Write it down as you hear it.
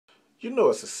You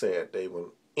know it's a sad day when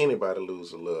anybody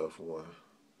loses a loved one,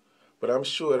 but I'm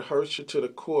sure it hurts you to the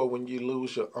core when you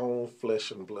lose your own flesh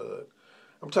and blood.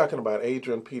 I'm talking about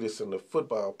Adrian Peterson, the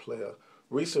football player,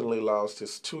 recently lost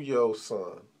his 2-year-old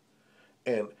son.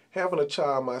 And having a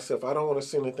child myself, I don't want to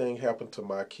see anything happen to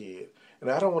my kid.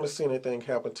 And I don't want to see anything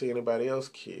happen to anybody else's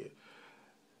kid.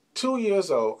 2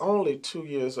 years old, only 2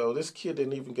 years old, this kid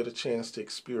didn't even get a chance to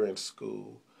experience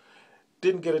school.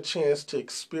 Didn't get a chance to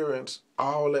experience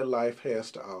all that life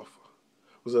has to offer.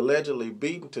 Was allegedly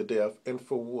beaten to death, and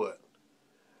for what?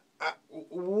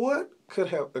 What could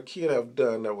have a kid have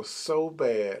done that was so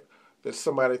bad that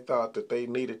somebody thought that they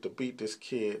needed to beat this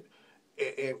kid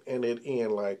and it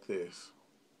end like this?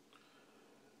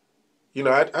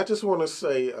 I just want to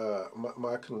say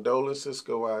my condolences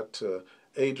go out to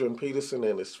Adrian Peterson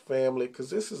and his family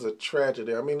because this is a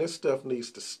tragedy. I mean, this stuff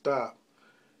needs to stop.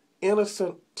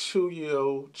 Innocent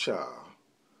 2-year-old child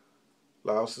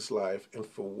lost his life, and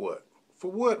for what?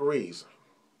 For what reason?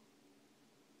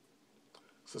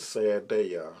 It's a sad day,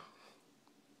 y'all.